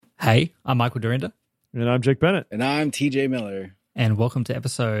Hey, I'm Michael Dorinda. And I'm Jake Bennett. And I'm TJ Miller. And welcome to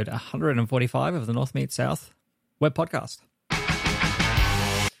episode 145 of the North Meets South web podcast.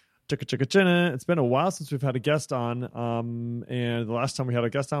 Chicka chicka chinna. It's been a while since we've had a guest on. And the last time we had a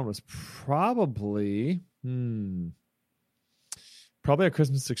guest on was probably a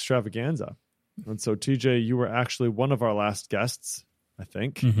Christmas extravaganza. And so, TJ, you were actually one of our last guests, I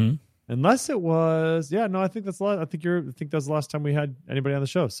think. Mm-hmm. Unless it was, I think that's a lot. I think that's the last time we had anybody on the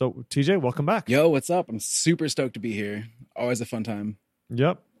show. So, TJ, welcome back. Yo, what's up? I'm super stoked to be here. Always a fun time.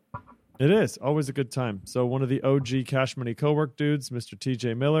 Yep, it is always a good time. So, one of the OG Cash Money Co-work dudes, Mr.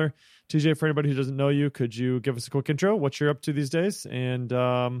 TJ Miller. TJ, for anybody who doesn't know you, could you give us a quick intro? What you're up to these days, and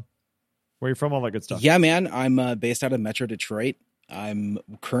where you're from, all that good stuff. Yeah, man. I'm based out of Metro Detroit. I'm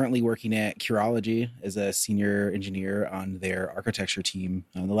currently working at Curology as a senior engineer on their architecture team.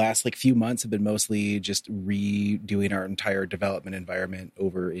 The last few months have been mostly just redoing our entire development environment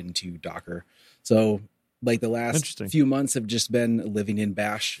over into Docker. So the last few months have just been living in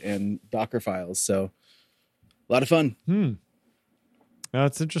Bash and Docker files. So a lot of fun.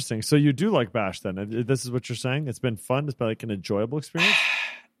 That's interesting. So you do like Bash then? This is what you're saying? It's been fun? It's been an enjoyable experience?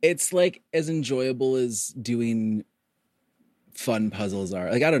 It's as enjoyable as doing fun puzzles are.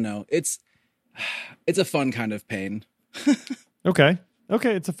 I don't know. It's a fun kind of pain. Okay.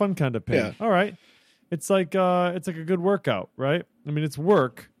 It's a fun kind of pain. Yeah. All right. It's like a good workout, right? I mean, it's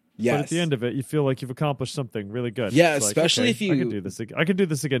work. Yes. But at the end of it, you feel like you've accomplished something really good. Yeah, it's especially if you... I can do this. I can do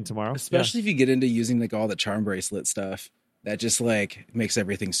this again tomorrow. Especially if you get into using all the charm bracelet stuff. That just makes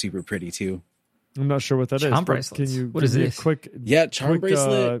everything super pretty too. I'm not sure what that is. Charm bracelets. Can you what is this? Charm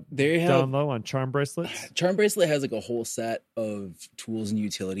bracelet. They have down low on charm bracelets. Charm bracelet has a whole set of tools and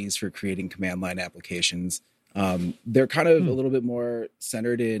utilities for creating command line applications. They're kind of a little bit more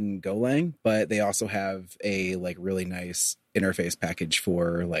centered in Golang, but they also have a really nice interface package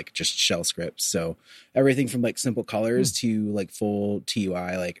for just shell scripts. So everything from simple colors to full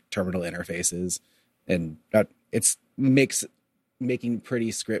TUI terminal interfaces, and it's makes making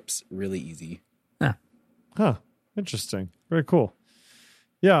pretty scripts really easy. Huh. Interesting. Very cool.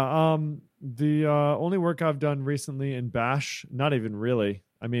 Yeah. The only work I've done recently in Bash, not even really,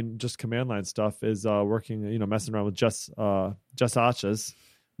 I mean, just command line stuff, is working, messing around with Jess Ach's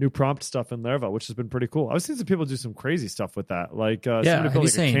new prompt stuff in Laravel, which has been pretty cool. I've seen some people do some crazy stuff with that. Have you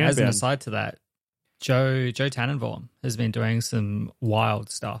seen, as an aside to that, Joe Tannenbaum has been doing some wild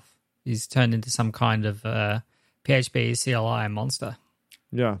stuff. He's turned into some kind of PHP CLI monster.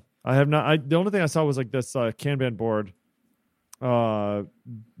 Yeah. I have not. The only thing I saw was this Kanban board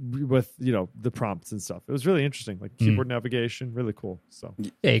with the prompts and stuff. It was really interesting, keyboard navigation, really cool. So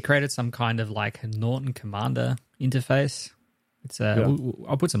yeah, he created some kind of Norton Commander interface. It's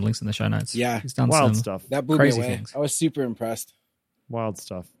I'll put some links in the show notes. Yeah, he's done wild some stuff. That blew crazy me away. things. I was super impressed. Wild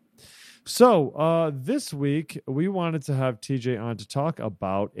stuff. So this week we wanted to have TJ on to talk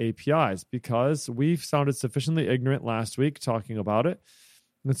about APIs because we sounded sufficiently ignorant last week talking about it.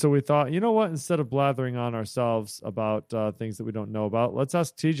 And so we thought, you know what, instead of blathering on ourselves about things that we don't know about, let's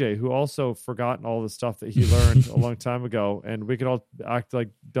ask TJ, who also forgotten all the stuff that he learned a long time ago, and we could all act like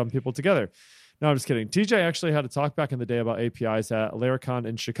dumb people together. No, I'm just kidding. TJ actually had a talk back in the day about APIs at Laracon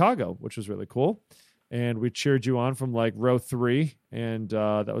in Chicago, which was really cool. And we cheered you on from row 3, and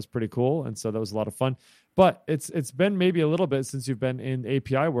that was pretty cool. And so that was a lot of fun. But it's been maybe a little bit since you've been in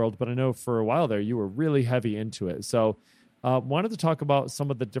API world, but I know for a while there you were really heavy into it. So wanted to talk about some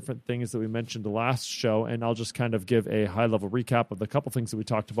of the different things that we mentioned the last show, and I'll just kind of give a high-level recap of the couple things that we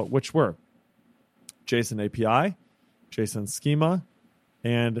talked about, which were JSON API, JSON Schema,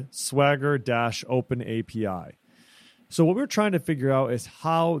 and Swagger-Open API. So what we're trying to figure out is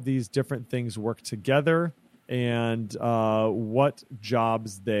how these different things work together and what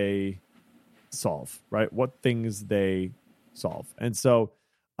jobs they solve, right? What things they solve. And so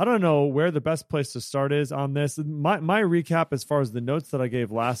I don't know where the best place to start is on this. My recap as far as the notes that I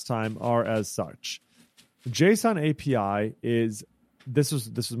gave last time are as such. JSON API is this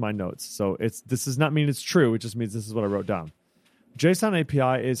was my notes. So this does not mean it's true. It just means this is what I wrote down. JSON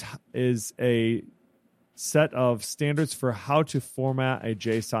API is a set of standards for how to format a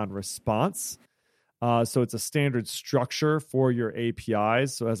JSON response. So it's a standard structure for your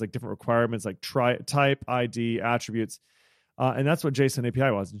APIs. So it has different requirements type, ID, attributes. And that's what JSON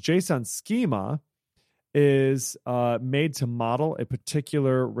API was. JSON Schema is made to model a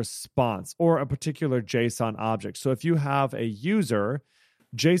particular response or a particular JSON object. So if you have a user,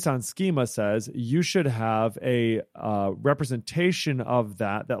 JSON Schema says you should have a representation of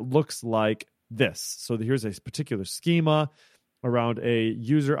that looks like this. So here's a particular schema around a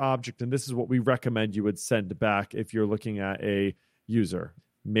user object, and this is what we recommend you would send back if you're looking at a user.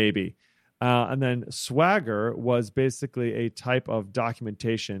 maybe. And then Swagger was basically a type of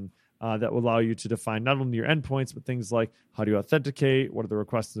documentation that will allow you to define not only your endpoints, but things like how do you authenticate, what do the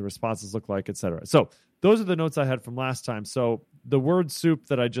requests and the responses look like, et cetera. So those are the notes I had from last time. So the word soup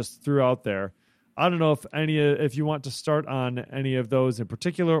that I just threw out there, I don't know if you want to start on any of those in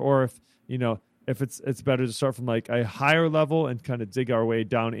particular, or if it's better to start from like a higher level and kind of dig our way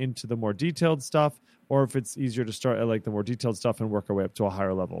down into the more detailed stuff, or if it's easier to start at like the more detailed stuff and work our way up to a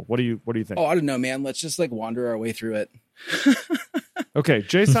higher level. What do you think? Oh, I don't know, man. Let's just like wander our way through it. Okay,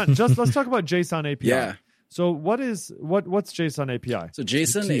 JSON. Let's talk about JSON API. Yeah. So what's JSON API? So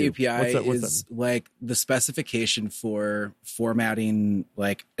JSON API is like the specification for formatting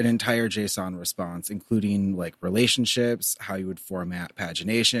like an entire JSON response, including like relationships, how you would format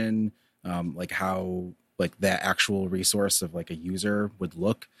pagination, like how like the actual resource of like a user would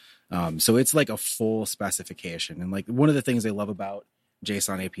look. So it's like a full specification. And like one of the things I love about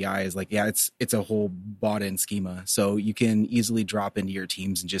JSON API is like, yeah, it's a whole bought in schema. So you can easily drop into your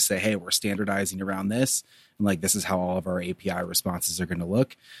teams and just say, hey, we're standardizing around this. And like, this is how all of our API responses are going to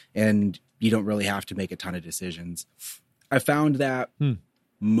look. And you don't really have to make a ton of decisions. I found that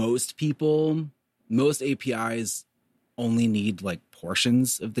most APIs only need like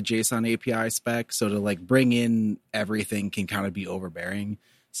portions of the JSON API spec. So to like bring in everything can kind of be overbearing.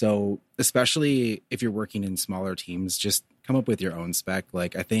 So especially if you're working in smaller teams, just come up with your own spec.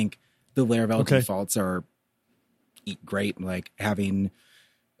 Like I think the Laravel defaults are great. Like having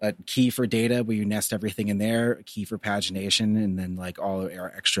a key for data where you nest everything in there, a key for pagination, and then like all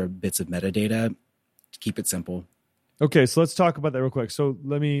our extra bits of metadata to keep it simple. Okay, so let's talk about that real quick. So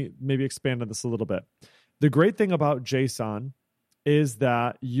let me maybe expand on this a little bit. The great thing about JSON is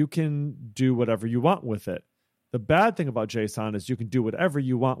that you can do whatever you want with it. The bad thing about JSON is you can do whatever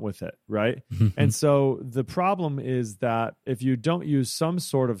you want with it, right? And so the problem is that if you don't use some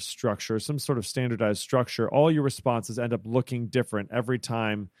sort of structure, some sort of standardized structure, all your responses end up looking different every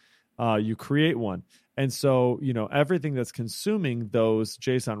time you create one. And so, everything that's consuming those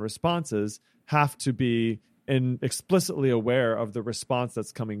JSON responses have to be explicitly aware of the response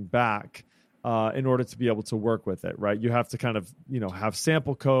that's coming back in order to be able to work with it, right? You have to kind of, have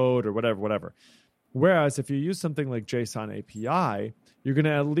sample code or whatever. Whereas if you use something like JSON API, you're going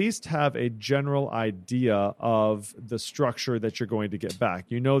to at least have a general idea of the structure that you're going to get back.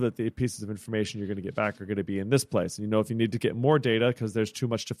 You know that the pieces of information you're going to get back are going to be in this place. And if you need to get more data because there's too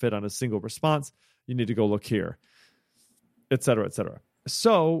much to fit on a single response, you need to go look here, et cetera, et cetera.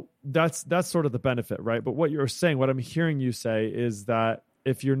 So that's sort of the benefit, right? But what I'm hearing you say is that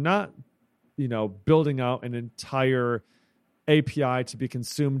if you're not, building out an entire API to be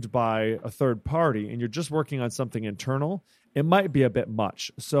consumed by a third party and you're just working on something internal, it might be a bit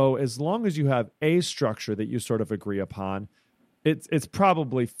much. So as long as you have a structure that you sort of agree upon, it's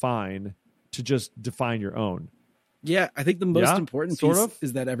probably fine to just define your own. Yeah, I think the most important piece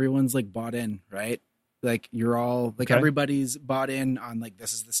is that everyone's like bought in, right? Like you're all like everybody's bought in on like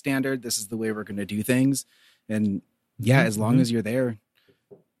this is the standard, this is the way we're going to do things. And as long as you're there,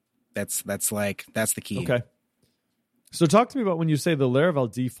 that's the key. Okay. So talk to me about when you say the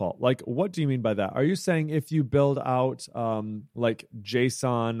Laravel default, like what do you mean by that? Are you saying if you build out like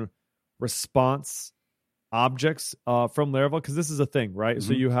JSON response objects from Laravel? Because this is a thing, right? Mm-hmm.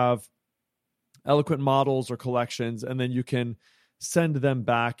 So you have eloquent models or collections, and then you can send them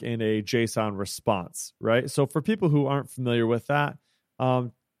back in a JSON response, right? So for people who aren't familiar with that,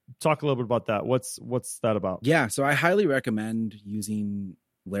 talk a little bit about that. What's that about? Yeah, so I highly recommend using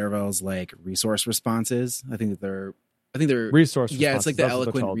Laravel's like resource responses. I think they're resource responses. Yeah, it's like the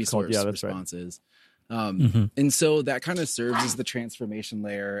eloquent resource responses. Right. And so that kind of serves as the transformation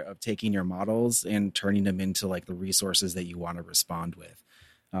layer of taking your models and turning them into like the resources that you want to respond with.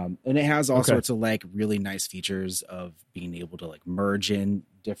 And it has all sorts of like really nice features of being able to like merge in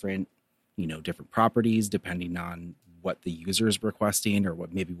different properties depending on what the user is requesting or what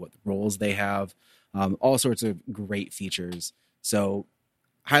roles they have. All sorts of great features. So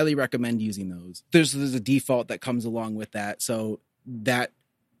highly recommend using those. There's a default that comes along with that. So that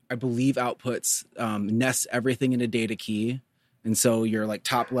I believe outputs nests everything in a data key. And so your like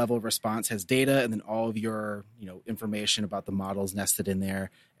top level response has data and then all of your, information about the models nested in there.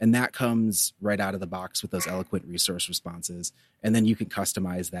 And that comes right out of the box with those eloquent resource responses. And then you can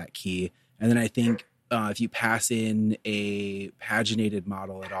customize that key. And then I think if you pass in a paginated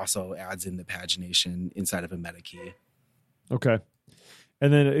model, it also adds in the pagination inside of a meta key. Okay.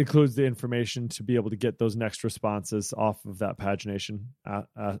 And then it includes the information to be able to get those next responses off of that pagination.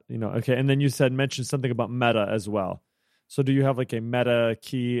 Okay. And then you mentioned something about meta as well. So do you have like a meta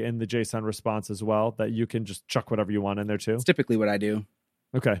key in the JSON response as well that you can just chuck whatever you want in there too? It's typically what I do.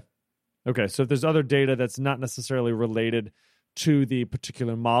 Okay. So if there's other data that's not necessarily related to the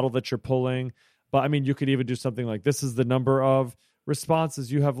particular model that you're pulling, but I mean, you could even do something like this is the number of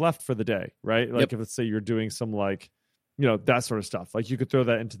responses you have left for the day, right? Like if let's say you're doing some like, that sort of stuff, like you could throw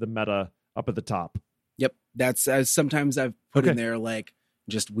that into the meta up at the top. Yep. That's sometimes I've put in there, like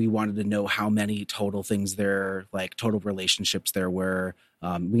just, we wanted to know how many total things there, like total relationships there were. We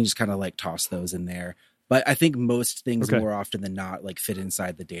can just kind of like toss those in there. But I think most things more often than not like fit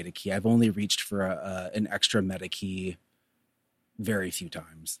inside the data key. I've only reached for an extra meta key very few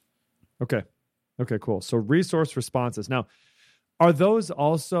times. Okay, cool. So resource responses. Now, are those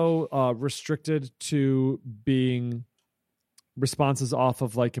also restricted to being responses off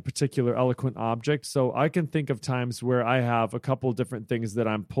of like a particular eloquent object? So I can think of times where I have a couple different things that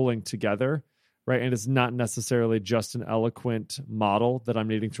I'm pulling together, right? And it's not necessarily just an eloquent model that I'm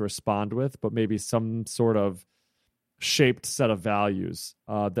needing to respond with, but maybe some sort of shaped set of values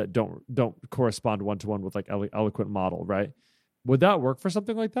that don't correspond one-to-one with like eloquent model, right? Would that work for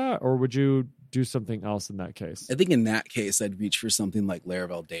something like that? Or would you do something else in that case? I think in that case, I'd reach for something like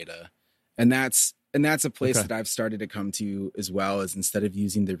Laravel data. And that's a place that I've started to come to as well, is instead of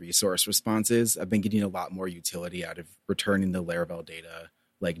using the resource responses, I've been getting a lot more utility out of returning the Laravel data,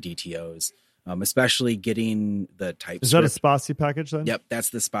 like DTOs, especially getting the TypeScript. Is that a Spatie package then? Yep, that's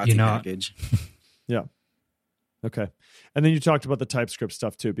the Spatie package. Yeah. Okay. And then you talked about the TypeScript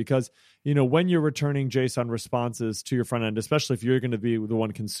stuff too, because, when you're returning JSON responses to your front end, especially if you're going to be the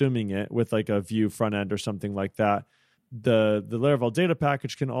one consuming it with like a Vue front end or something like that, the Laravel data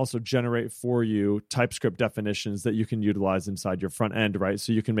package can also generate for you TypeScript definitions that you can utilize inside your front end, right?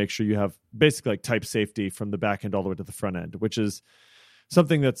 So you can make sure you have basically like type safety from the back end all the way to the front end, which is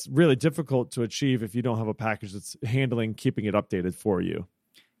something that's really difficult to achieve if you don't have a package that's handling keeping it updated for you.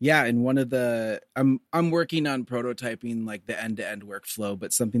 Yeah, and one of the I'm working on prototyping like the end-to-end workflow,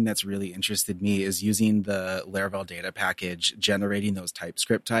 but something that's really interested me is using the Laravel data package, generating those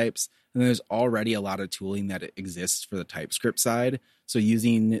TypeScript types. And there's already a lot of tooling that exists for the TypeScript side. So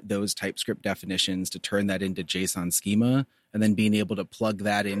using those TypeScript definitions to turn that into JSON schema, and then being able to plug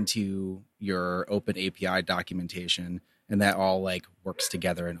that into your open API documentation, and that all like works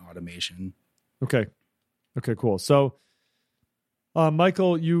together in automation. Okay, cool. So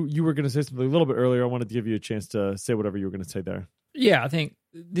Michael, you were going to say something a little bit earlier. I wanted to give you a chance to say whatever you were going to say there. Yeah, I think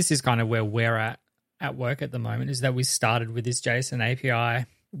this is kind of where we're at work at the moment, is that we started with this JSON API,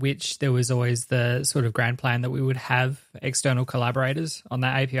 which there was always the sort of grand plan that we would have external collaborators on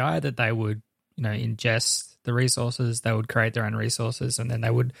that API, that they would, ingest the resources, they would create their own resources, and then they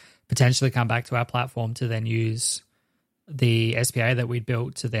would potentially come back to our platform to then use the SPA that we'd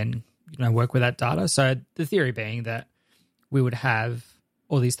built to then, work with that data. So the theory being that we would have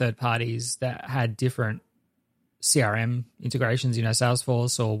all these third parties that had different CRM integrations,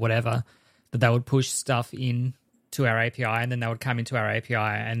 Salesforce or whatever, that they would push stuff in to our API, and then they would come into our API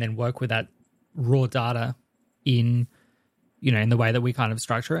and then work with that raw data in, in the way that we kind of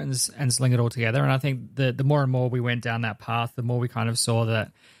structure it and sling it all together. And I think the more and more we went down that path, the more we kind of saw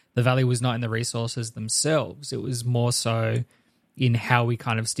that the value was not in the resources themselves. It was more so in how we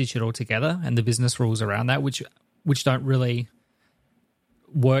kind of stitch it all together and the business rules around that, which don't really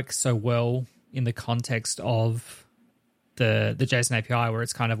work so well in the context of the JSON API, where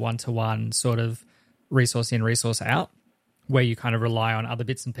it's kind of one-to-one sort of resource in, resource out, where you kind of rely on other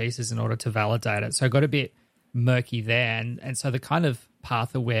bits and pieces in order to validate it. So it got a bit murky there. And so the kind of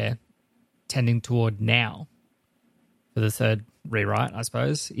path that we're tending toward now for the third rewrite, I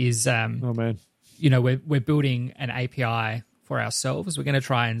suppose, is we're building an API for ourselves. We're going to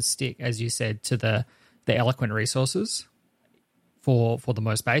try and stick, as you said, to the eloquent resources for the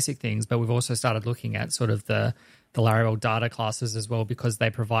most basic things, but we've also started looking at sort of the Laravel data classes as well, because they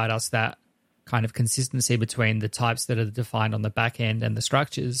provide us that kind of consistency between the types that are defined on the back end and the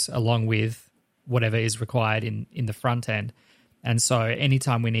structures, along with whatever is required in the front end. And so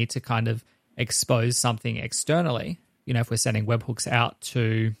anytime we need to kind of expose something externally, if we're sending webhooks out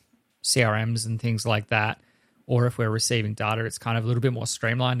to CRMs and things like that, or if we're receiving data, it's kind of a little bit more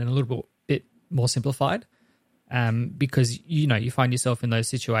streamlined and a little bit more simplified, because you find yourself in those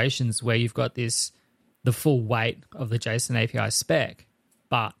situations where you've got the full weight of the JSON API spec,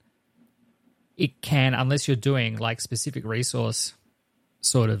 but it can, unless you're doing like specific resource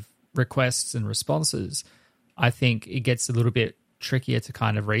sort of requests and responses, I think it gets a little bit trickier to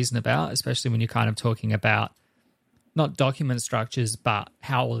kind of reason about, especially when you're kind of talking about not document structures, but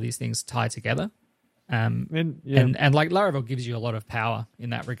how all these things tie together. And like Laravel gives you a lot of power in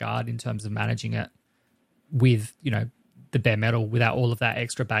that regard in terms of managing it with, the bare metal, without all of that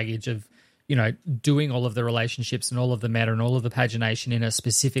extra baggage of, doing all of the relationships and all of the meta and all of the pagination in a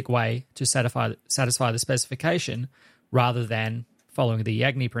specific way to satisfy the specification, rather than following the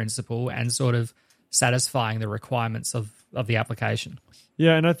Yagni principle and sort of satisfying the requirements of the application.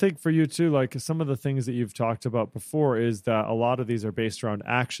 Yeah, and I think for you too, like some of the things that you've talked about before is that a lot of these are based around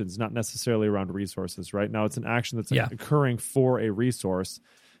actions, not necessarily around resources, right? Now it's an action that's occurring for a resource,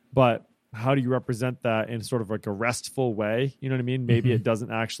 but how do you represent that in sort of like a RESTful way? You know what I mean? Maybe it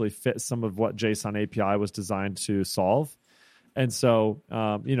doesn't actually fit some of what JSON API was designed to solve. And so,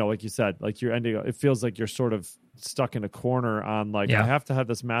 like you said, like it feels like you're sort of stuck in a corner on I have to have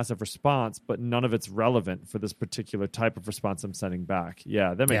this massive response, but none of it's relevant for this particular type of response I'm sending back.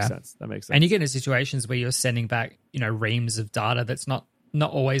 Yeah, that makes sense. That makes sense. And you get into situations where you're sending back, reams of data that's not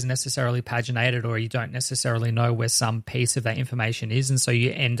always necessarily paginated, or you don't necessarily know where some piece of that information is. And so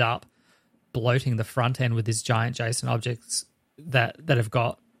you end up bloating the front end with these giant JSON objects that have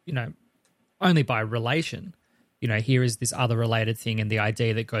got, only by relation, here is this other related thing and the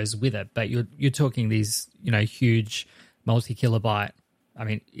ID that goes with it. But you're talking these, huge multi-kilobyte, I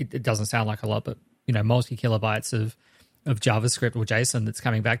mean, it doesn't sound like a lot, but, multi-kilobytes of JavaScript or JSON that's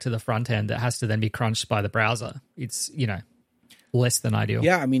coming back to the front end that has to then be crunched by the browser. It's, less than ideal.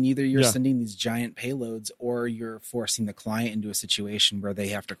 Yeah, I mean, either you're sending these giant payloads or you're forcing the client into a situation where they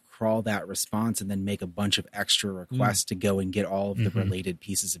have to crawl that response and then make a bunch of extra requests to go and get all of the related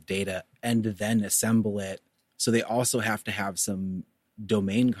pieces of data and then assemble it. So they also have to have some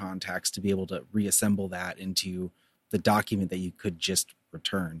domain context to be able to reassemble that into the document that you could just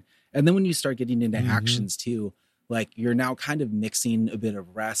return. And then when you start getting into actions too, like you're now kind of mixing a bit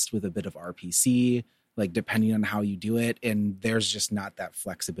of REST with a bit of RPC, like depending on how you do it. And there's just not that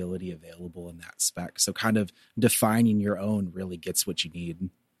flexibility available in that spec. So kind of defining your own really gets what you need.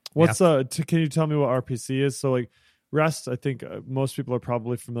 Can you tell me what RPC is? So like REST, I think most people are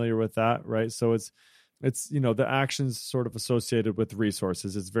probably familiar with that, right? So it's the actions sort of associated with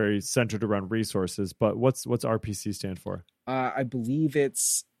resources. It's very centered around resources, but what's RPC stand for? I believe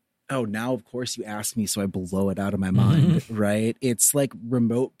it's, now of course you asked me, so I blow it out of my mind, right? It's like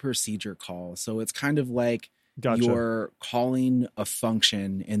remote procedure call. So it's kind of like you're calling a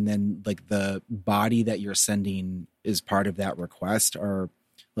function and then like the body that you're sending is part of that request or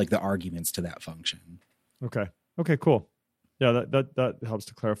like the arguments to that function. Okay, cool. Yeah, that helps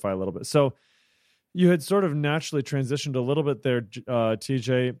to clarify a little bit. So you had sort of naturally transitioned a little bit there,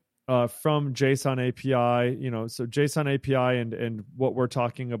 TJ, from JSON API, so JSON API and what we're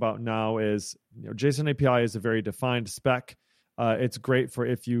talking about now is, JSON API is a very defined spec. It's great for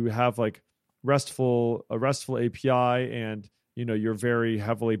if you have like a RESTful API and, you're very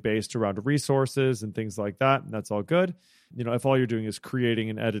heavily based around resources and things like that. And that's all good. If all you're doing is creating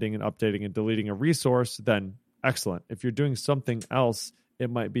and editing and updating and deleting a resource, then excellent. If you're doing something else, it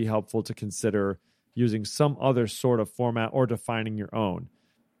might be helpful to consider using some other sort of format or defining your own.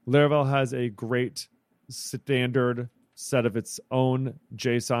 Laravel has a great standard set of its own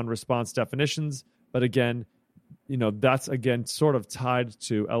JSON response definitions, but again, that's again sort of tied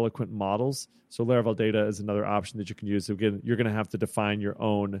to eloquent models. So Laravel data is another option that you can use. Again, you're going to have to define your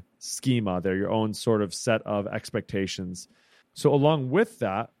own schema there, your own sort of set of expectations. So along with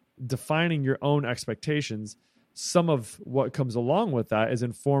that, defining your own expectations, some of what comes along with that is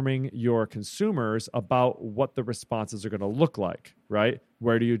informing your consumers about what the responses are going to look like, right?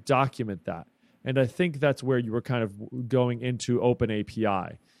 Where do you document that? And I think that's where you were kind of going into Open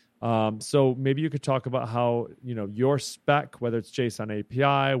API. So maybe you could talk about how, your spec, whether it's JSON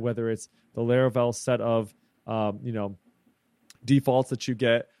API, whether it's the Laravel set of, defaults that you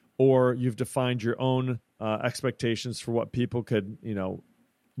get, or you've defined your own expectations for what people could,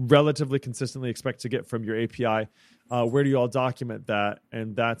 relatively consistently expect to get from your API. Where do you all document that?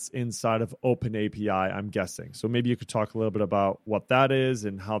 And that's inside of Open API, I'm guessing. So maybe you could talk a little bit about what that is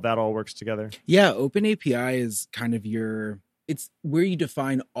and how that all works together. Yeah, Open API is kind of it's where you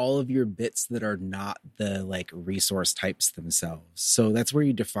define all of your bits that are not the like resource types themselves. So that's where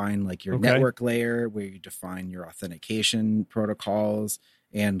you define like your network layer, where you define your authentication protocols,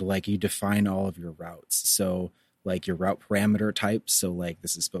 and like you define all of your routes. So like your route parameter types. So like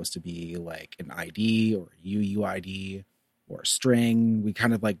this is supposed to be like an ID or a UUID or a string. We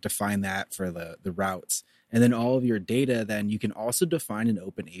kind of like define that for the routes. And then all of your data, then you can also define an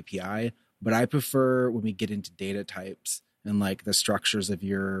Open API. But I prefer when we get into data types and like the structures of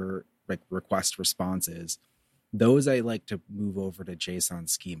your like request responses, those I like to move over to JSON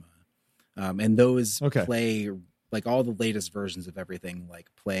schema. And those play like all the latest versions of everything like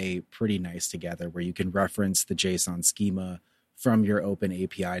play pretty nice together, where you can reference the JSON schema from your Open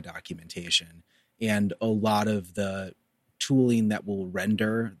API documentation. And a lot of the tooling that will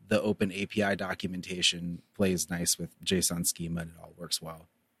render the open API documentation plays nice with JSON schema, and it all works well.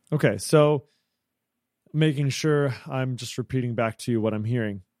 Okay, so making sure I'm just repeating back to you what I'm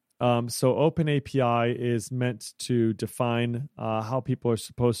hearing. So OpenAPI is meant to define how people are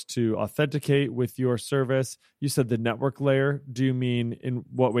supposed to authenticate with your service. You said the network layer. Do you mean, in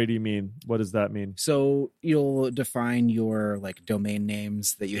what way do you mean? What does that mean? So you'll define your like domain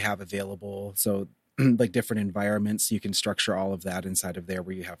names that you have available. So like different environments, you can structure all of that inside of there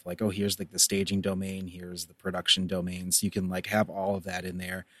where you have like, oh, here's like the staging domain, here's the production domain. So you can like have all of that in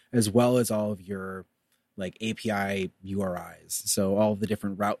there, as well as all of your like API URIs. So all of the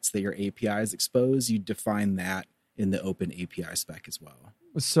different routes that your APIs expose, you define that in the open API spec as well.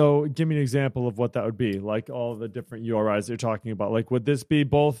 So give me an example of what that would be, like all the different URIs you're talking about. Like, would this be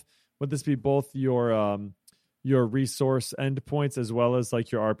both your resource endpoints as well as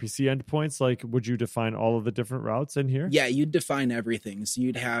like your RPC endpoints? Like, would you define all of the different routes in here? Yeah, you'd define everything. So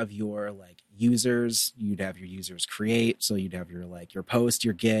you'd have your like users, you'd have your users create. So you'd have your like your post,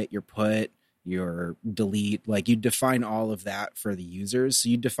 your get, your put, your delete. Like you define all of that for the users. So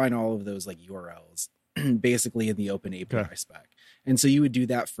you define all of those like URLs basically in the open API spec. And so you would do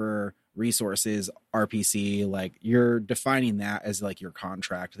that for resources, RPC, like you're defining that as like your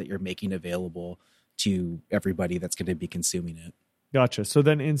contract that you're making available to everybody that's going to be consuming it. Gotcha. So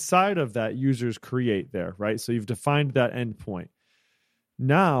then inside of that, users create there, right? So you've defined that endpoint.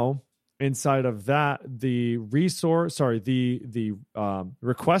 Now, inside of that, the request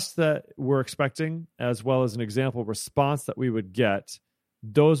that we're expecting, as well as an example response that we would get,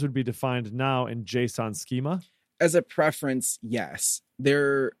 those would be defined now in JSON schema. As a preference, yes.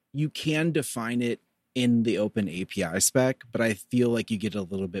 You can define it in the open API spec, but I feel like you get a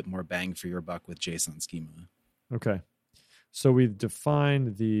little bit more bang for your buck with JSON schema. Okay. So we've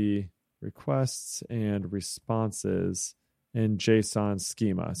defined the requests and responses in JSON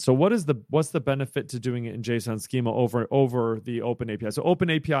schema. So what's the benefit to doing it in JSON schema over the open API? So open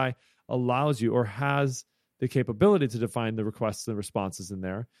API allows you or has the capability to define the requests and responses in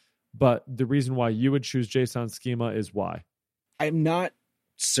there. But the reason why you would choose JSON schema is why? I'm not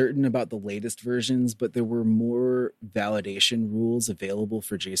certain about the latest versions, but there were more validation rules available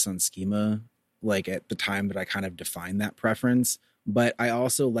for JSON schema, like at the time that I kind of defined that preference. But I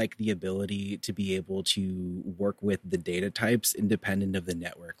also like the ability to be able to work with the data types independent of the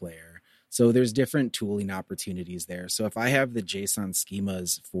network layer. So there's different tooling opportunities there. So if I have the JSON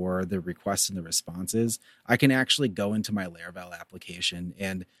schemas for the requests and the responses, I can actually go into my Laravel application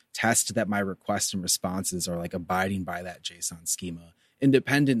and test that my requests and responses are like abiding by that JSON schema,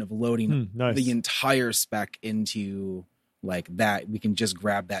 independent of loading the entire spec into like that. We can just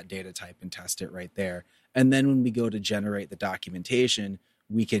grab that data type and test it right there. And then when we go to generate the documentation,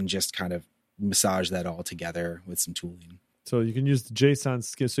 we can just kind of massage that all together with some tooling. So you can use the JSON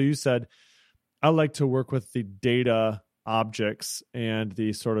schema. So you said, I like to work with the data objects and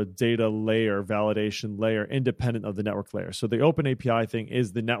the sort of data layer, validation layer, independent of the network layer. So the open API thing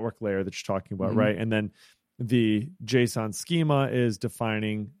is the network layer that you're talking about, right? And then the JSON schema is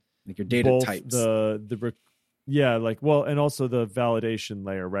defining like your data types. And also the validation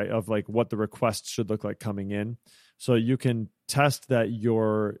layer, right? Of like what the request should look like coming in. So you can test that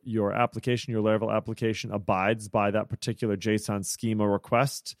your application, your Laravel application abides by that particular JSON schema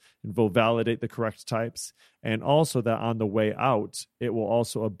request and will validate the correct types. And also that on the way out, it will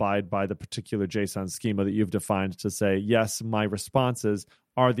also abide by the particular JSON schema that you've defined to say, yes, my responses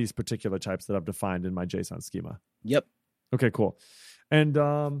are these particular types that I've defined in my JSON schema. Yep. Okay, cool. And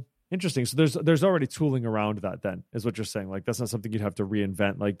interesting. So there's already tooling around that then, is what you're saying. Like that's not something you'd have to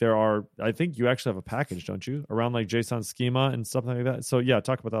reinvent. Like I think you actually have a package, don't you? Around like JSON schema and something like that. So yeah,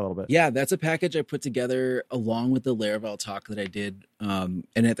 talk about that a little bit. Yeah, that's a package I put together along with the Laravel talk that I did. And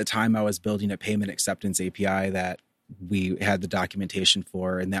at the time I was building a payment acceptance API that we had the documentation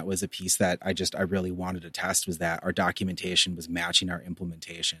for. And that was a piece that I really wanted to test, was that our documentation was matching our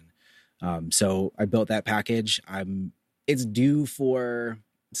implementation. So I built that package. It's due for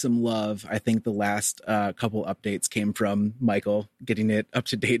some love. I think the last couple updates came from Michael getting it up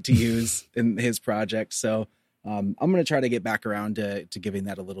to date to use in his project. So I'm going to try to get back around to giving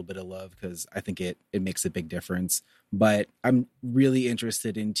that a little bit of love, because I think it makes a big difference. But I'm really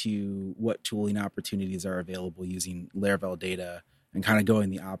interested into what tooling opportunities are available using Laravel data and kind of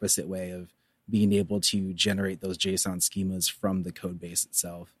going the opposite way of being able to generate those JSON schemas from the code base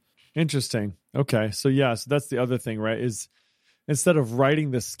itself. Interesting. Okay. So that's the other thing, right? Is instead of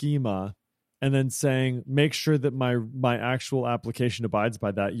writing the schema and then saying, make sure that my actual application abides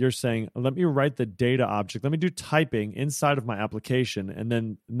by that, you're saying, let me write the data object. Let me do typing inside of my application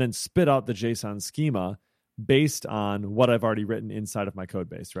and then spit out the JSON schema based on what I've already written inside of my code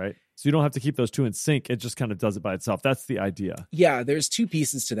base, right? So you don't have to keep those two in sync. It just kind of does it by itself. That's the idea. Yeah, there's two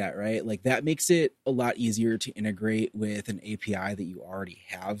pieces to that, right? Like that makes it a lot easier to integrate with an API that you already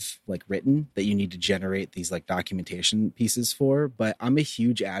have like written that you need to generate these like documentation pieces for. But I'm a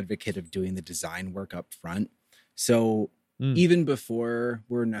huge advocate of doing the design work up front. So even before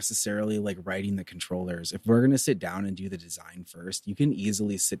we're necessarily like writing the controllers, if we're going to sit down and do the design first, you can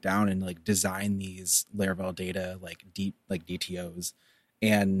easily sit down and like design these Laravel data, like deep, like DTOs,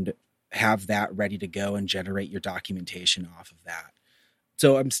 and have that ready to go and generate your documentation off of that.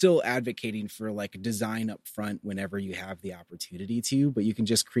 So I'm still advocating for like design up front whenever you have the opportunity to, but you can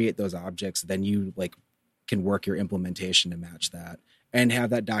just create those objects. Then you like can work your implementation to match that and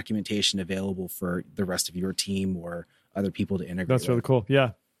have that documentation available for the rest of your team or other people to integrate. That's really cool. Yeah.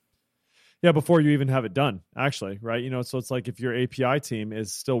 Yeah. Before you even have it done, actually, right? So it's like if your API team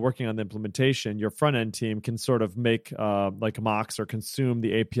is still working on the implementation, your front end team can sort of make like mocks or consume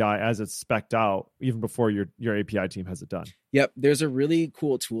the API as it's spec'd out even before your API team has it done. Yep. There's a really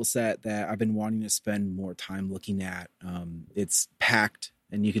cool tool set that I've been wanting to spend more time looking at. It's Pact,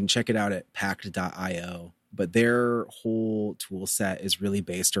 and you can check it out at pact.io. But their whole tool set is really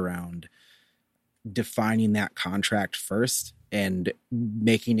based around defining that contract first and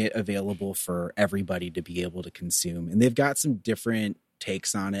making it available for everybody to be able to consume. And they've got some different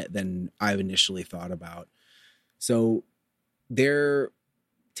takes on it than I've initially thought about. So their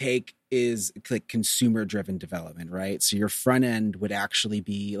take is like consumer driven development, right? So your front end would actually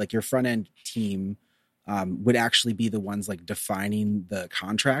be like your front end team would actually be the ones like defining the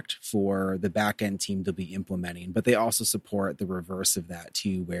contract for the back end team to be implementing. But they also support the reverse of that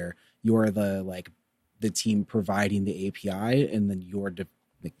too, where you're the team providing the API and then you're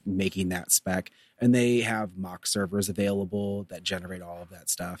making that spec. And they have mock servers available that generate all of that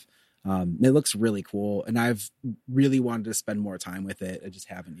stuff. It looks really cool. And I've really wanted to spend more time with it. I just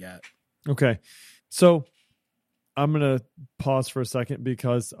haven't yet. Okay. So I'm going to pause for a second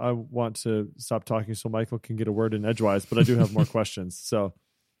because I want to stop talking so Michael can get a word in edgewise, but I do have more questions. So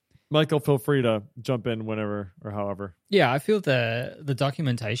Michael, feel free to jump in whenever or however. Yeah, I feel the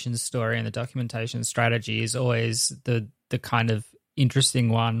documentation story and the documentation strategy is always the kind of interesting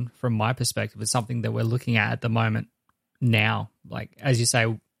one from my perspective. It's something that we're looking at the moment now. Like, as you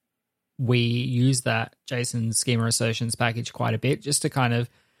say, we use that JSON schema assertions package quite a bit just to kind of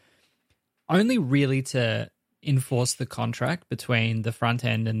only really to enforce the contract between the front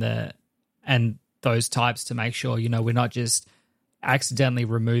end and those types to make sure, we're not just accidentally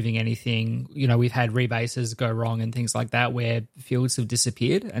removing anything. We've had rebases go wrong and things like that where fields have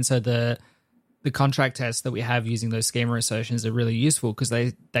disappeared. And so the contract tests that we have using those schema assertions are really useful because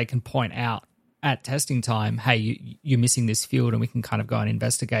they can point out at testing time, hey, you're missing this field, and we can kind of go and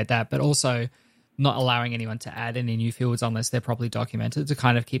investigate that, but also not allowing anyone to add any new fields unless they're properly documented to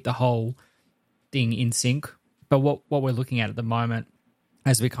kind of keep the whole thing in sync. But what we're looking at the moment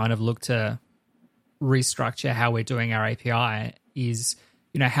as we kind of look to restructure how we're doing our API is,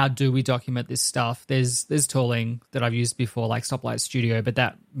 how do we document this stuff? There's tooling that I've used before, like Stoplight Studio, but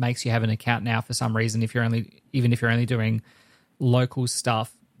that makes you have an account now for some reason. Even if you're only doing local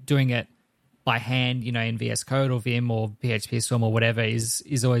stuff, doing it by hand, in VS Code or Vim or PHP Storm or whatever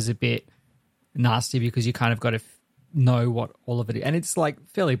is always a bit nasty because you kind of got to know what all of it is. And it's like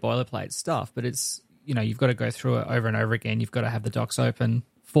fairly boilerplate stuff, but it's, you've got to go through it over and over again. You've got to have the docs open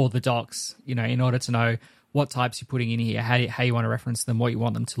for the docs, in order to know what types you're putting in here, how you want to reference them, what you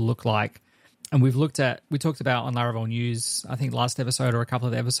want them to look like. And we talked about on Laravel News, I think last episode or a couple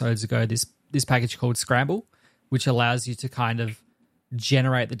of episodes ago, this package called Scramble, which allows you to kind of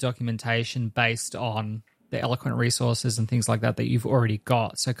generate the documentation based on the eloquent resources and things like that you've already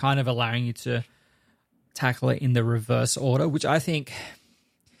got. So kind of allowing you to tackle it in the reverse order, which I think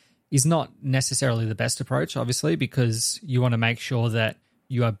is not necessarily the best approach, obviously, because you want to make sure that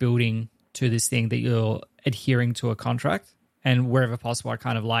you are building to this thing, that you're adhering to a contract. And wherever possible, I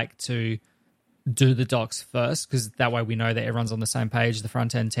kind of like to do the docs first, because that way we know that everyone's on the same page. The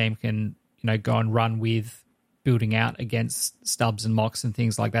front end team can, go and run with building out against stubs and mocks and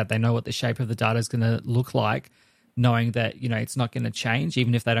things like that. They know what the shape of the data is going to look like, knowing that, it's not going to change,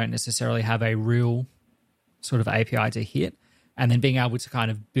 even if they don't necessarily have a real sort of API to hit. And then being able to kind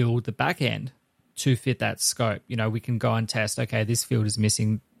of build the back end to fit that scope. We can go and test, okay, this field is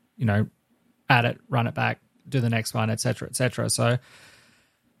missing, add it, run it back, do the next one, et cetera, et cetera. So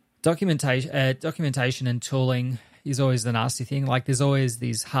documentation and tooling is always the nasty thing. Like, there's always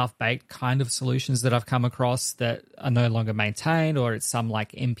these half-baked kind of solutions that I've come across that are no longer maintained, or it's some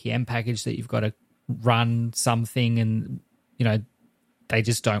like NPM package that you've got to run something and, they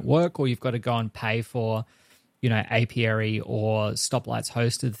just don't work, or you've got to go and pay for apiary or stoplights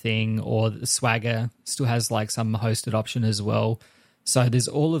hosted thing, or the Swagger still has like some hosted option as well. So there's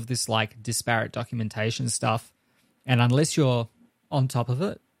all of this like disparate documentation stuff. And unless you're on top of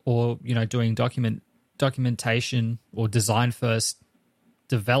it or, doing documentation or design first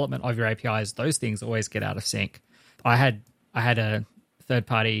development of your APIs, those things always get out of sync. I had a third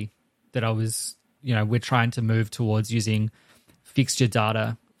party that I was, we're trying to move towards using fixture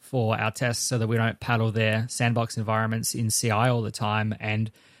data for our tests so that we don't paddle their sandbox environments in CI all the time.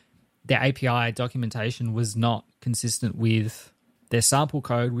 And their API documentation was not consistent with their sample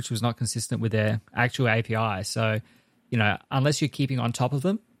code, which was not consistent with their actual API. So, unless you're keeping on top of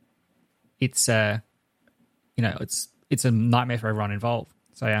them, it's a nightmare for everyone involved.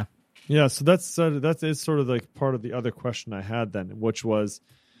 So, yeah. Yeah, so that is sort of like part of the other question I had then, which was,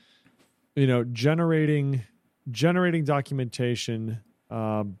 generating documentation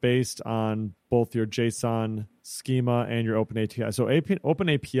based on both your JSON schema and your OpenAPI. So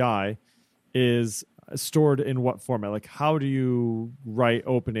OpenAPI is stored in what format? Like, how do you write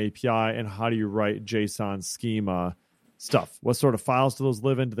OpenAPI and how do you write JSON schema stuff? What sort of files do those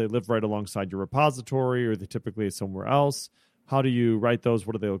live in? Do they live right alongside your repository, or are they typically somewhere else? How do you write those?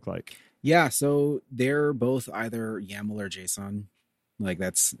 What do they look like? Yeah, so they're both either YAML or JSON. Like,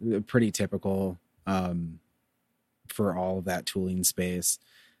 that's pretty typical for all of that tooling space.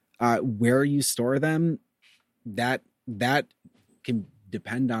 Where you store them, that can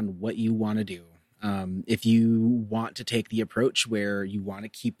depend on what you want to do. If you want to take the approach where you want to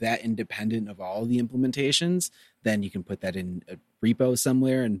keep that independent of all the implementations, then you can put that in a repo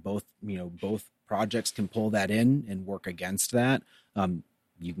somewhere, and both projects can pull that in and work against that.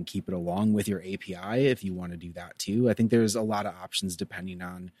 You can keep it along with your API if you want to do that too. I think there's a lot of options depending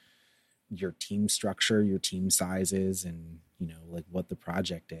on your team structure, your team sizes, and like what the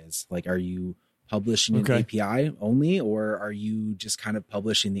project is. Like, are you publishing an API only, or are you just kind of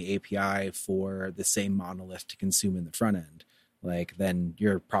publishing the API for the same monolith to consume in the front end? Like, then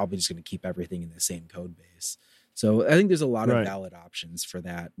you're probably just going to keep everything in the same code base. So I think there's a lot of valid options for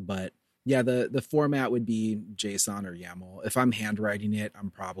that. But yeah, the format would be JSON or YAML. If I'm handwriting it, I'm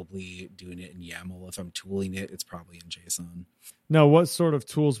probably doing it in YAML. If I'm tooling it, it's probably in JSON. Now, what sort of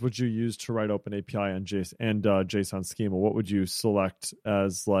tools would you use to write OpenAPI and JSON schema? What would you select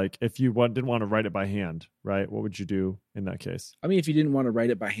as, like, if you didn't want to write it by hand, right? What would you do in that case? I mean, if you didn't want to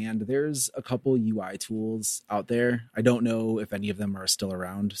write it by hand, there's a couple UI tools out there. I don't know if any of them are still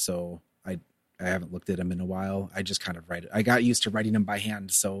around, so I haven't looked at them in a while. I just kind of write it. I got used to writing them by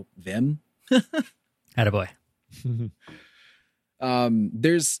hand. So Vim. Attaboy.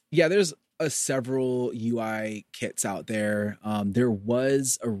 There's several UI kits out there. There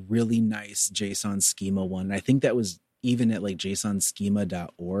was a really nice JSON schema one. I think that was even at like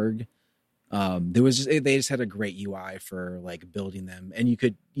jasonschema.org. They just had a great UI for like building them, and you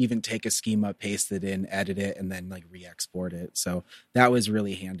could even take a schema, paste it in, edit it, and then like re-export it. So that was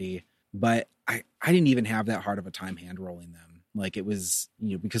really handy. But I didn't even have that hard of a time hand rolling them. Like, it was,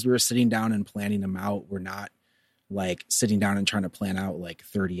 because we were sitting down and planning them out. We're not like sitting down and trying to plan out like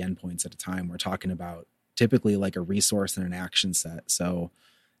 30 endpoints at a time. We're talking about typically like a resource and an action set. So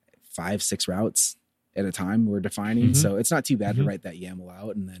 5-6 routes at a time we're defining. Mm-hmm. So it's not too bad to write that YAML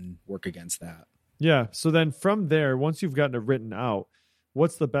out and then work against that. Yeah. So then from there, once you've gotten it written out,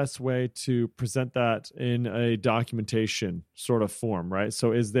 what's the best way to present that in a documentation sort of form, right?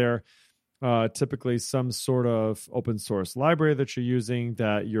 So is there typically some sort of open source library that you're using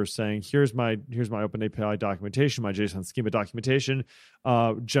that you're saying, here's my OpenAPI documentation, my JSON schema documentation,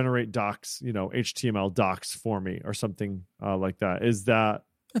 generate docs, HTML docs for me or something like that?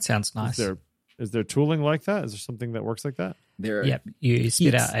 That sounds nice. Is there tooling like that? Is there something that works like that? Yep. You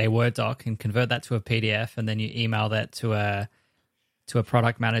spit out a Word doc and convert that to a PDF, and then you email that to a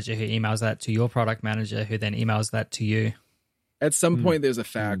product manager who emails that to your product manager, who then emails that to you. At some point, there's a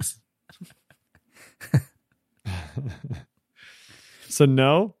fax. So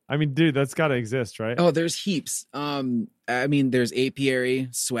no, I mean, dude, that's got to exist, right? Oh, there's heaps. I mean, there's Apiary.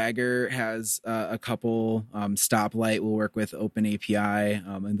 Swagger has a couple. Stoplight will work with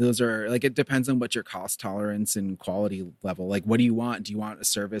OpenAPI, and those are like, it depends on what your cost tolerance and quality level. Like, what do you want? Do you want a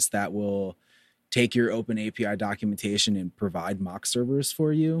service that will take your OpenAPI documentation and provide mock servers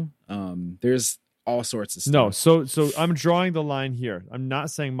for you? There's all sorts of stuff. No, so I'm drawing the line here. I'm not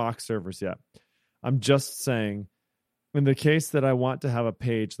saying mock servers yet. I'm just saying, in the case that I want to have a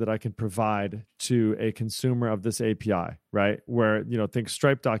page that I can provide to a consumer of this API, right? Where, think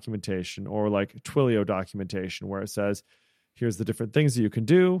Stripe documentation or like Twilio documentation, where it says, here's the different things that you can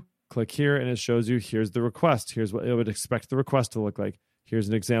do. Click here and it shows you, here's the request. Here's what it would expect the request to look like. Here's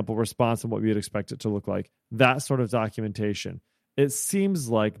an example response and what we'd expect it to look like. That sort of documentation. It seems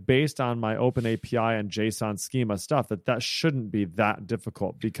like based on my open API and JSON schema stuff that shouldn't be that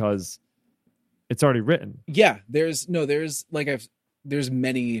difficult because it's already written. Yeah, there's many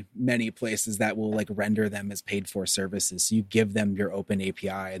places that will like render them as paid for services. So you give them your open API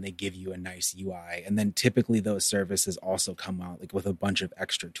and they give you a nice UI. And then typically those services also come out like with a bunch of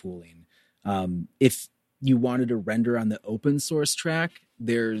extra tooling. If you wanted to render on the open source track,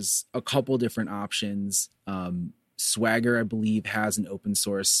 there's a couple different options. Swagger, I believe, has an open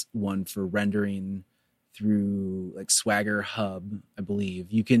source one for rendering through like Swagger Hub, I believe.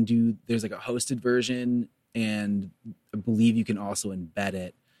 There's like a hosted version, and I believe you can also embed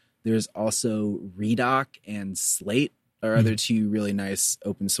it. There's also Redoc and Slate are other two really nice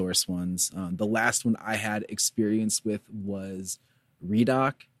open source ones. The last one I had experience with was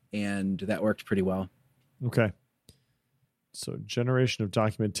Redoc, and that worked pretty well. Okay. So generation of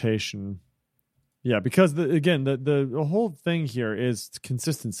documentation. Yeah, because the whole thing here is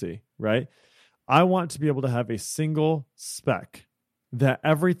consistency, right? I want to be able to have a single spec that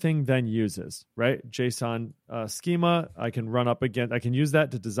everything then uses, right? JSON schema, I can use that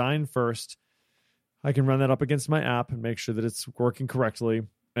to design first. I can run that up against my app and make sure that it's working correctly.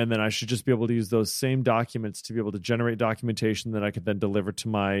 And then I should just be able to use those same documents to be able to generate documentation that I could then deliver to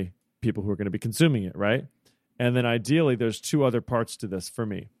my people who are going to be consuming it, right? And then ideally, there's two other parts to this for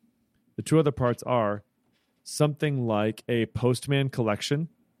me. The two other parts are something like a Postman collection,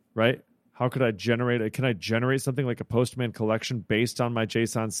 right? How could I generate it? Can I generate something like a Postman collection based on my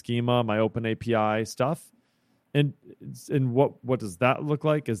JSON schema, my open API stuff? And what does that look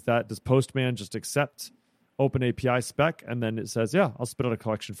like? Does Postman just accept open API spec and then it says, yeah, I'll spit out a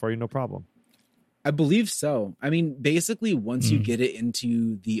collection for you, no problem? I believe so. I mean, basically, once you get it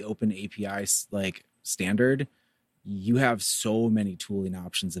into the open API like standard, you have so many tooling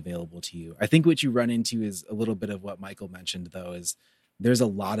options available to you. I think what you run into is a little bit of what Michael mentioned, though, is there's a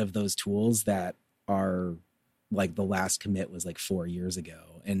lot of those tools that are like the last commit was like 4 years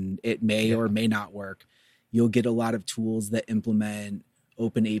ago, and it may or may not work. You'll get a lot of tools that implement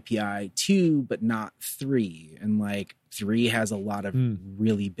open API 2, but not 3. And like 3 has a lot of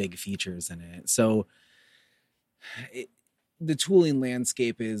really big features in it. So the tooling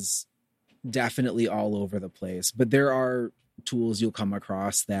landscape is definitely all over the place, but there are tools you'll come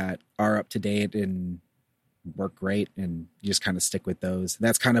across that are up to date and work great, and you just kind of stick with those.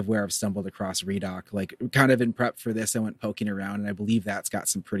 That's kind of where I've stumbled across Redoc. Like kind of in prep for this, I went poking around, and I believe that's got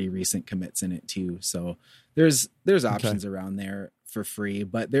some pretty recent commits in it too. So there's options around there for free,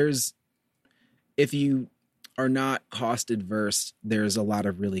 but if you are not cost adverse, there's a lot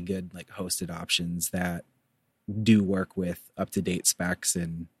of really good like hosted options that do work with up-to-date specs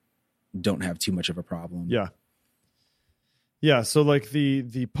and don't have too much of a problem. Yeah. So like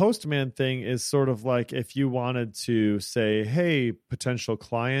the Postman thing is sort of like if you wanted to say, hey, potential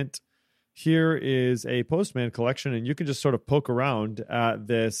client, here is a Postman collection, and you can just sort of poke around at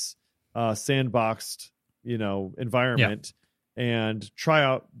this sandboxed, environment and try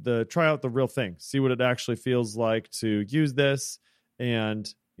out the real thing, see what it actually feels like to use this. And,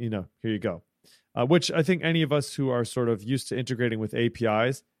 here you go. Which I think any of us who are sort of used to integrating with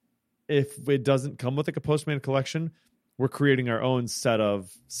APIs, if it doesn't come with like a Postman collection, we're creating our own set of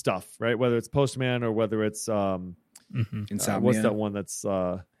stuff, right? Whether it's Postman or whether it's Insomnia. What's that one that's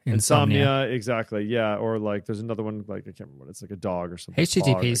Insomnia? Exactly. Yeah. Or like there's another one, like I can't remember what it's, like a dog or something.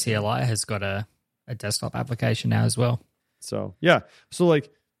 HTTP CLI has got a desktop application now as well. So yeah. So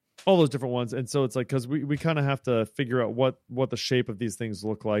like all those different ones. And so it's like, because we kind of have to figure out what the shape of these things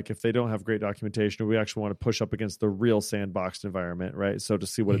look like if they don't have great documentation, or we actually want to push up against the real sandboxed environment, right? So to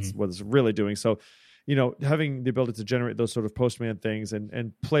see what it's really doing. So having the ability to generate those sort of Postman things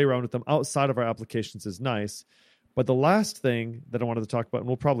and play around with them outside of our applications is nice. But the last thing that I wanted to talk about, and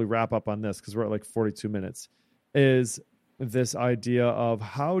we'll probably wrap up on this because we're at like 42 minutes, is this idea of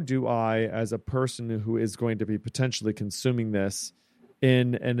how do I, as a person who is going to be potentially consuming this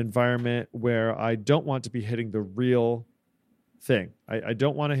in an environment where I don't want to be hitting the real thing. I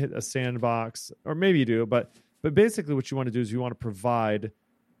don't want to hit a sandbox, or maybe you do, but basically what you want to do is you want to provide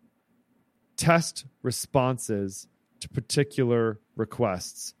test responses to particular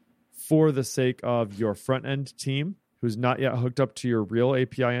requests for the sake of your front end team who's not yet hooked up to your real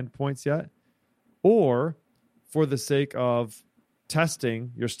API endpoints yet, or for the sake of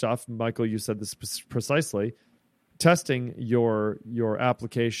testing your stuff. Michael, you said this precisely, testing your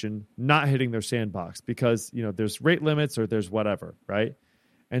application not hitting their sandbox because there's rate limits or there's whatever, right?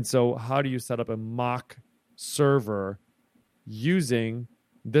 And so how do you set up a mock server using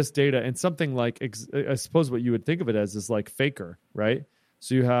this data? And something like, I suppose what you would think of it as is like Faker, right?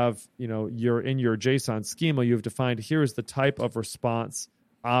 So you have, you're in your JSON schema, you've defined here's the type of response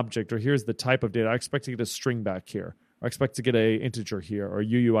object, or here's the type of data. I expect to get a string back here. Or I expect to get a integer here, or a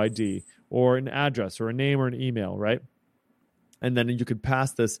UUID, or an address, or a name, or an email, right? And then you could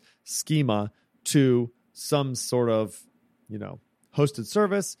pass this schema to some sort of, hosted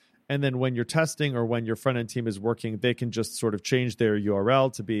service. And then when you're testing or when your front end team is working, they can just sort of change their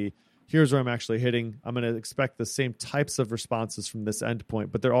URL to be, here's where I'm actually hitting. I'm going to expect the same types of responses from this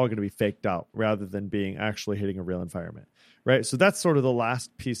endpoint, but they're all going to be faked out rather than being actually hitting a real environment, right? So that's sort of the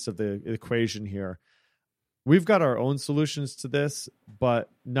last piece of the equation here. We've got our own solutions to this, but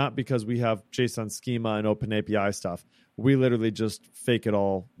not because we have JSON schema and open API stuff. We literally just fake it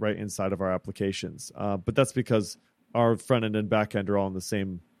all right inside of our applications. But that's because our front end and back end are all in the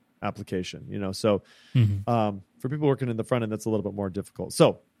same application, So for people working in the front end, that's a little bit more difficult.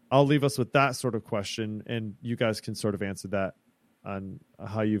 So I'll leave us with that sort of question, and you guys can sort of answer that on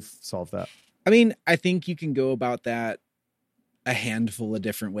how you've solved that. I mean, I think you can go about that a handful of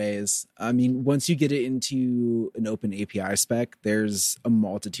different ways. I mean, once you get it into an open API spec, there's a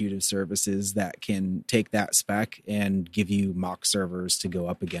multitude of services that can take that spec and give you mock servers to go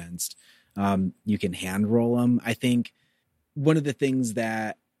up against. You can hand roll them. I think one of the things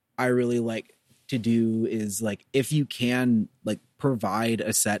that I really like to do is, like, if you can, like, provide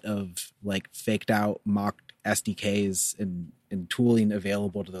a set of like faked out mocked SDKs and tooling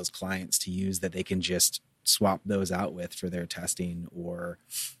available to those clients to use that they can just swap those out with for their testing, or,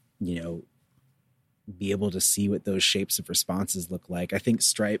 be able to see what those shapes of responses look like. I think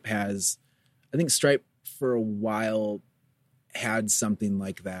Stripe for a while had something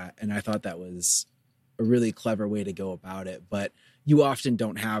like that. And I thought that was a really clever way to go about it, but you often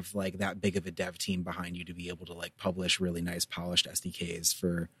don't have like that big of a dev team behind you to be able to like publish really nice polished SDKs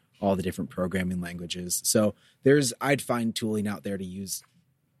for all the different programming languages. So I'd find tooling out there to use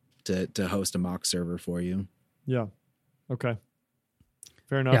to host a mock server for you. Yeah. Okay.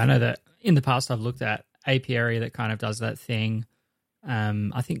 Fair enough. Yeah, I know that in the past I've looked at Apiary that kind of does that thing.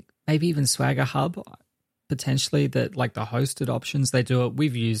 I think maybe even Swagger Hub, potentially, that like the hosted options, they do it.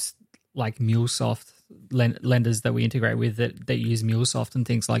 We've used like MuleSoft lenders that we integrate with that use MuleSoft and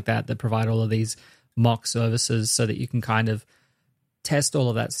things like that provide all of these mock services so that you can kind of test all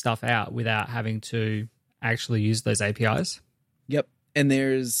of that stuff out without having to actually use those APIs. Yep. And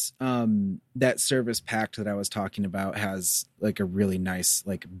there's that service pack that I was talking about has like a really nice,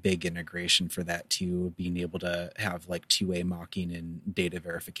 like, big integration for that too, being able to have like two-way mocking and data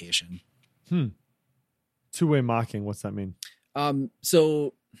verification. Two-way mocking, what's that mean?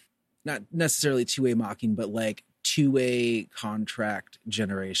 So not necessarily two-way mocking, but like two-way contract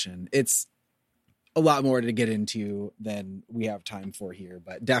generation. It's a lot more to get into than we have time for here,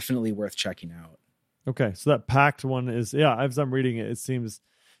 but definitely worth checking out. Okay, so that packed one is, as I'm reading it, it seems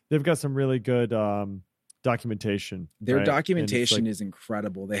they've got some really good documentation. Their documentation is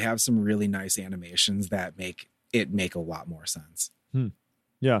incredible. They have some really nice animations that make a lot more sense.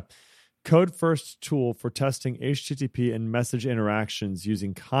 Yeah. Code first tool for testing HTTP and message interactions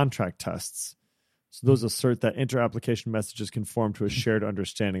using contract tests. So those assert that inter-application messages conform to a shared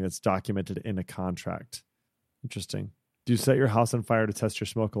understanding that's documented in a contract. Interesting. Do you set your house on fire to test your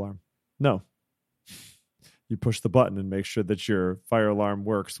smoke alarm? No. You push the button and make sure that your fire alarm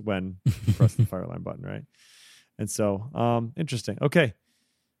works when you press the fire alarm button, right? And so, interesting. Okay.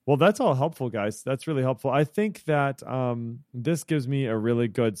 Well, that's all helpful, guys. That's really helpful. I think that this gives me a really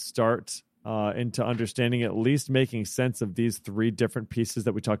good start into understanding, at least making sense of these three different pieces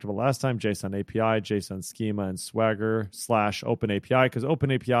that we talked about last time: JSON API, JSON schema, and Swagger / Open API. Because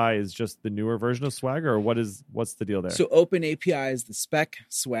Open API is just the newer version of Swagger, or what's the deal there? So Open API is the spec,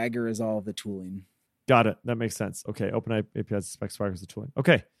 Swagger is all the tooling. Get it. That makes sense. Okay. Open API is the spec, Swagger is the tooling.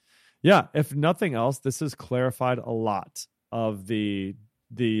 Okay. Yeah. If nothing else, this has clarified a lot of the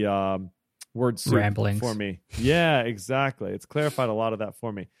word soup ramblings for me. Yeah, exactly. It's clarified a lot of that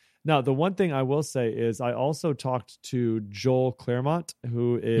for me. Now, the one thing I will say is I also talked to Joel Claremont,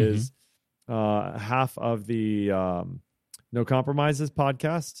 who is half of the No Compromises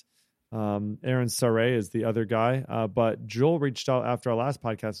podcast. Aaron Saray is the other guy. But Joel reached out after our last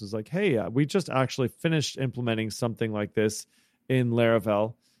podcast, was like, hey, we just actually finished implementing something like this in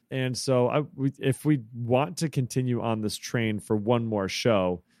Laravel. And so if we want to continue on this train for one more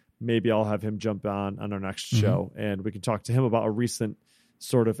show, maybe I'll have him jump on our next show, and we can talk to him about a recent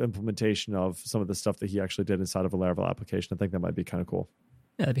sort of implementation of some of the stuff that he actually did inside of a Laravel application. I think that might be kind of cool.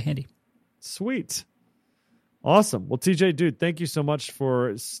 Yeah, that'd be handy. Sweet. Awesome. Well, TJ, dude, thank you so much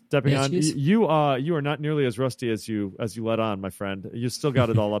for stepping on. You are not nearly as rusty as you let on, my friend. You still got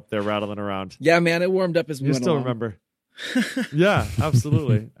it all up there rattling around. Yeah, man, it warmed up as we went You still along. remember. Yeah,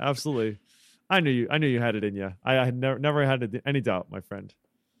 absolutely. Absolutely. I knew you had it in you. I had never had any doubt, my friend.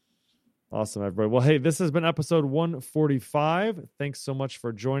 Awesome, everybody. Well, hey, this has been episode 145. Thanks so much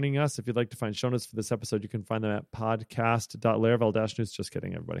for joining us. If you'd like to find show notes for this episode, you can find them at podcast.laravel-news. Just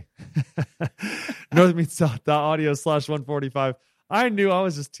kidding, everybody. northmeetsouth.audio/145. I knew I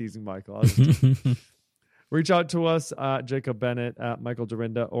was just teasing Michael. I was just teasing. Reach out to us at Jacob Bennett, at Michael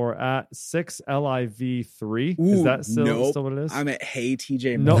Dorinda, or at 6LIV3. Is that still what it is? I'm at Hey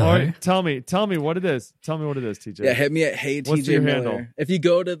TJ No, Miller. tell me what it is. Tell me what it is, TJ. Yeah, hit me at Hey What's TJ your Miller. handle? If you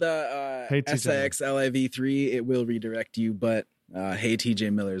go to the Hey TJ SIXLIV3, it will redirect you, but Hey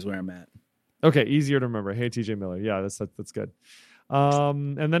TJ Miller is where I'm at. Okay, easier to remember. Hey TJ Miller. Yeah, that's good.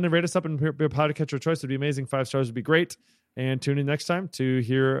 And then rate us up and be a podcatcher choice would be amazing. 5 stars would be great. And tune in next time to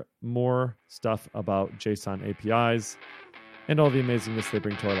hear more stuff about JSON APIs and all the amazingness they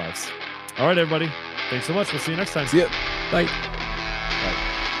bring to our lives. All right, everybody. Thanks so much. We'll see you next time. See ya. Bye.